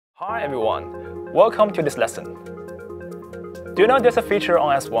Hi everyone, welcome to this lesson. Do you know there's a feature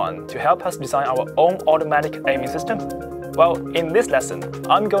on S1 to help us design our own automatic aiming system? Well, in this lesson,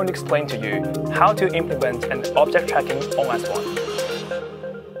 I'm going to explain to you how to implement an object tracking on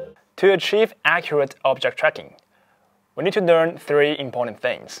S1. To achieve accurate object tracking, we need to learn three important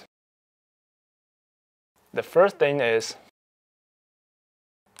things. The first thing is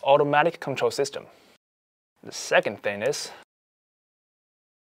automatic control system. The second thing is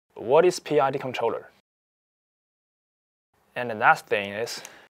what is PID controller? And the last thing is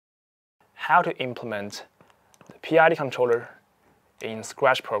how to implement the PID controller in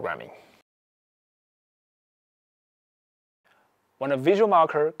Scratch programming. When a visual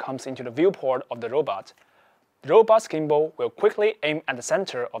marker comes into the viewport of the robot's gimbal will quickly aim at the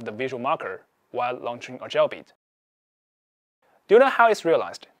center of the visual marker while launching a gel bead. Do you know how it's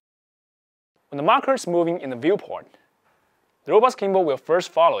realized? When the marker is moving in the viewport, the robot's gimbal will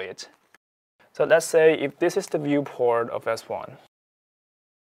first follow it. So let's say if this is the viewport of S1,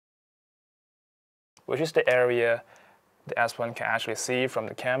 which is the area the S1 can actually see from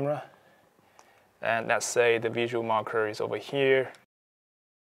the camera, and let's say the visual marker is over here.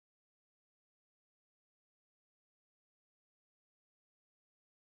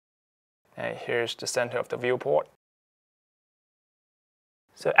 And here's the center of the viewport.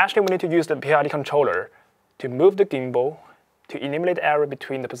 So actually we need to use the PID controller to move the gimbal to eliminate the error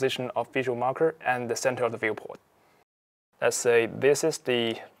between the position of visual marker and the center of the viewport. Let's say this is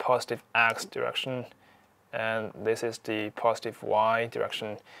the positive X direction, and this is the positive Y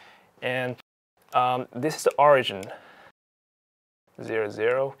direction, and this is the origin, 0,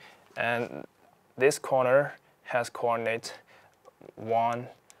 0, and this corner has coordinate 1,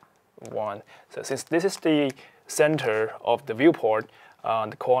 1. So since this is the center of the viewport,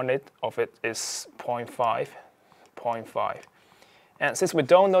 the coordinate of it is 0.5, 0.5. And since we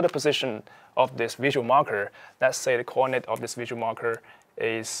don't know the position of this visual marker, let's say the coordinate of this visual marker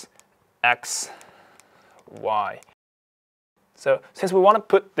is x, y. So since we want to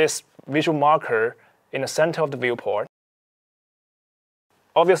put this visual marker in the center of the viewport,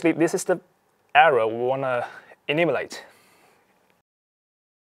 obviously this is the error we want to eliminate.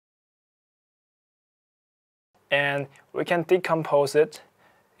 And we can decompose it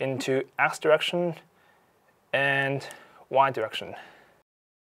into x direction and y direction.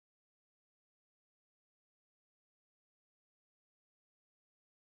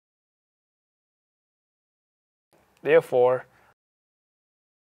 Therefore,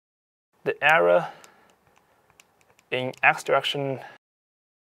 the error in x direction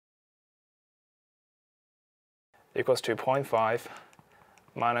equals to 0.5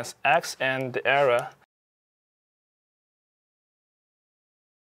 minus x, and the error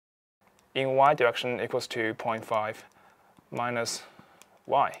in y direction equals to 0.5 minus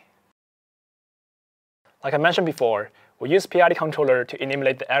y. Like I mentioned before, we use PID controller to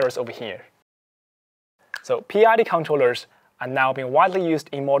eliminate the errors over here. So PID controllers are now being widely used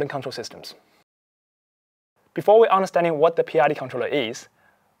in modern control systems. Before we understanding what the PID controller is,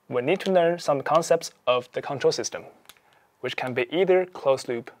 we need to learn some concepts of the control system, which can be either closed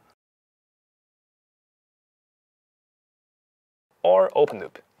loop or open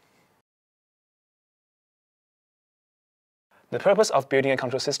loop. The purpose of building a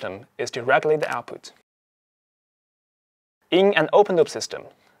control system is to regulate the output. In an open loop system,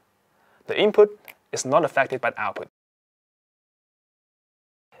 the input is not affected by the output.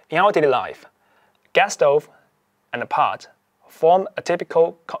 In our daily life, gas stove and a pot form a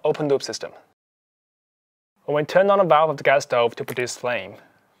typical open loop system. When we turn on the valve of the gas stove to produce flame,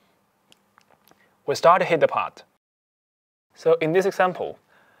 we start to heat the pot. So in this example,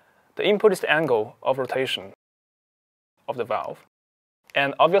 the input is the angle of rotation of the valve,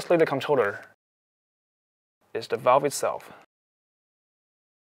 and obviously the controller is the valve itself.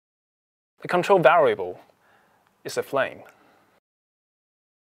 The control variable is the flame,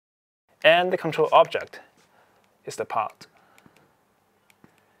 and the control object is the pot.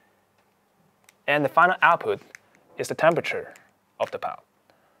 And the final output is the temperature of the pot.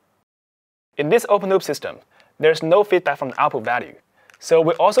 In this open loop system, there is no feedback from the output value, so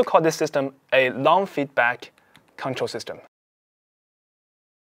we also call this system a non-feedback control system.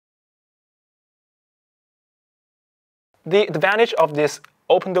 The advantage of this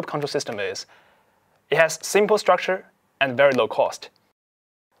open loop control system is it has simple structure and very low cost.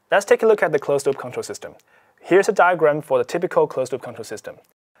 Let's take a look at the closed loop control system. Here's a diagram for the typical closed loop control system.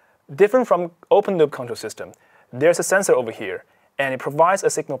 Different from open loop control system, there's a sensor over here, and it provides a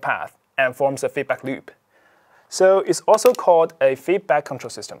signal path and forms a feedback loop. So it's also called a feedback control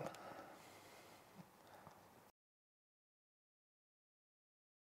system.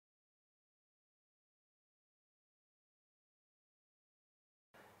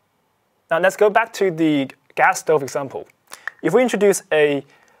 Now let's go back to the gas stove example. If we introduce a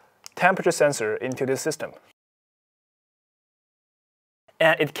temperature sensor into this system,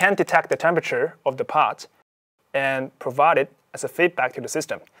 and it can detect the temperature of the pot and provide it as a feedback to the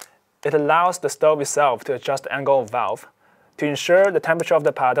system, it allows the stove itself to adjust the angle of valve to ensure the temperature of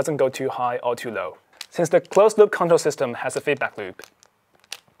the pot doesn't go too high or too low. Since the closed-loop control system has a feedback loop,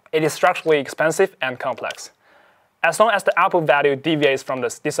 it is structurally expensive and complex. As long as the output value deviates from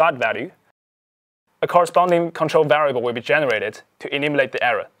the desired value, a corresponding control variable will be generated to eliminate the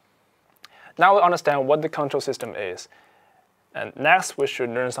error. Now we understand what the control system is. And next, we should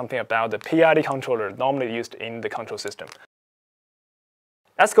learn something about the PID controller normally used in the control system.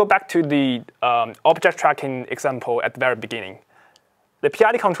 Let's go back to the object tracking example at the very beginning. The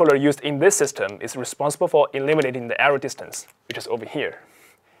PID controller used in this system is responsible for eliminating the arrow distance, which is over here,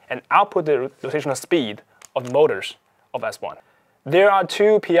 and output the rotational speed of the motors of S1. There are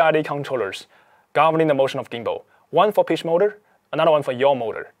two PID controllers governing the motion of gimbal, one for pitch motor, another one for yaw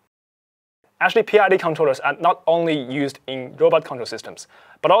motor. Actually, PID controllers are not only used in robot control systems,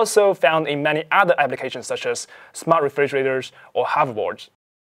 but also found in many other applications such as smart refrigerators or hoverboards.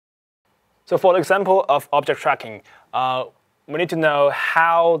 So for the example of object tracking, we need to know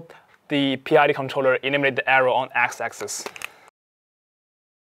how the PID controller eliminates the arrow on x-axis.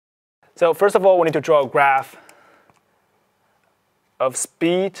 So first of all, we need to draw a graph of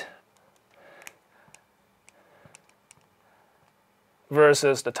speed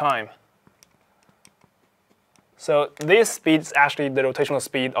versus the time. So this speed is actually the rotational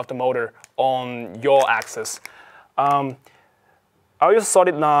speed of the motor on your axis. I'll use a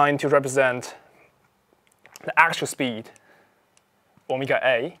solid line to represent the actual speed, omega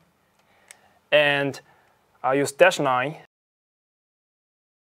A, and I'll use dash line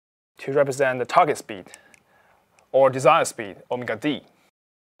to represent the target speed, or desired speed, omega D.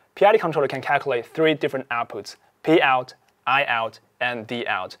 PID controller can calculate three different outputs, P out, I out, and D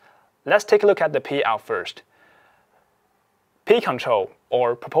out. Let's take a look at the P out first. P control,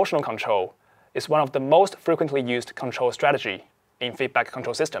 or proportional control, is one of the most frequently used control strategy in feedback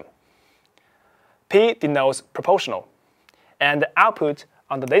control system. P denotes proportional, and the output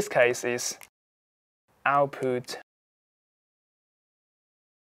under this case is output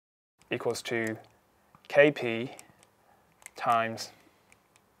equals to Kp times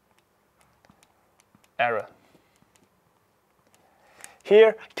error.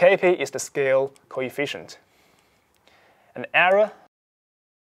 Here, Kp is the scale coefficient, and error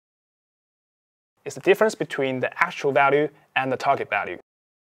is the difference between the actual value and the target value.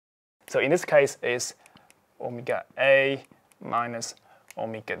 So in this case, it's omega A minus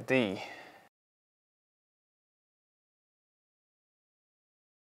omega D.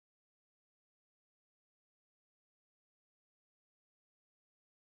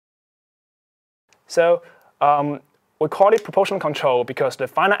 So we call it proportional control because the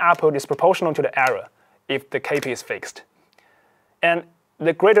final output is proportional to the error if the Kp is fixed. And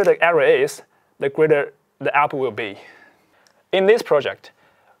the greater the error is, the greater the output will be. In this project,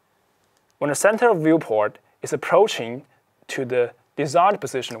 when the center of viewport is approaching to the desired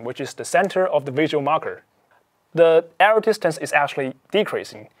position, which is the center of the visual marker, the arrow distance is actually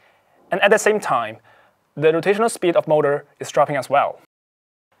decreasing. And at the same time, the rotational speed of motor is dropping as well.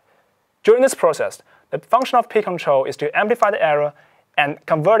 During this process, the function of P control is to amplify the error and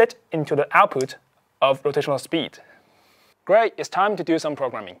convert it into the output of rotational speed. Great, it's time to do some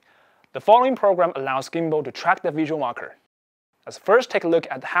programming. The following program allows gimbal to track the visual marker. Let's first take a look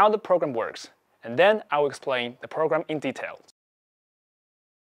at how the program works, and then I will explain the program in detail.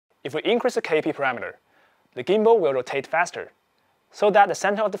 If we increase the Kp parameter, the gimbal will rotate faster, so that the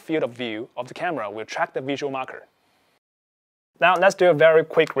center of the field of view of the camera will track the visual marker. Now let's do a very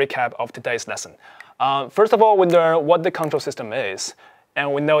quick recap of today's lesson. First of all, we learn what the control system is,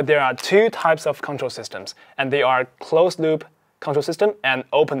 and we know there are two types of control systems, and they are closed-loop control system and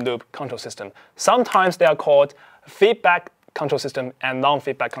open-loop control system. Sometimes they are called feedback control system and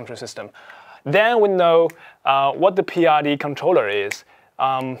non-feedback control system. Then we know what the PID controller is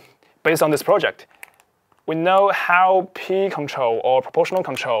based on this project. We know how P control or proportional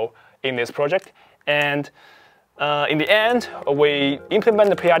control in this project, and in the end, we implement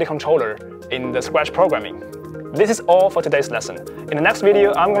the PID controller in the Scratch programming. This is all for today's lesson. In the next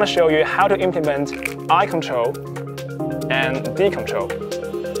video, I'm going to show you how to implement I control and D control.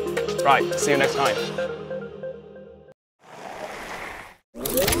 Right, see you next time.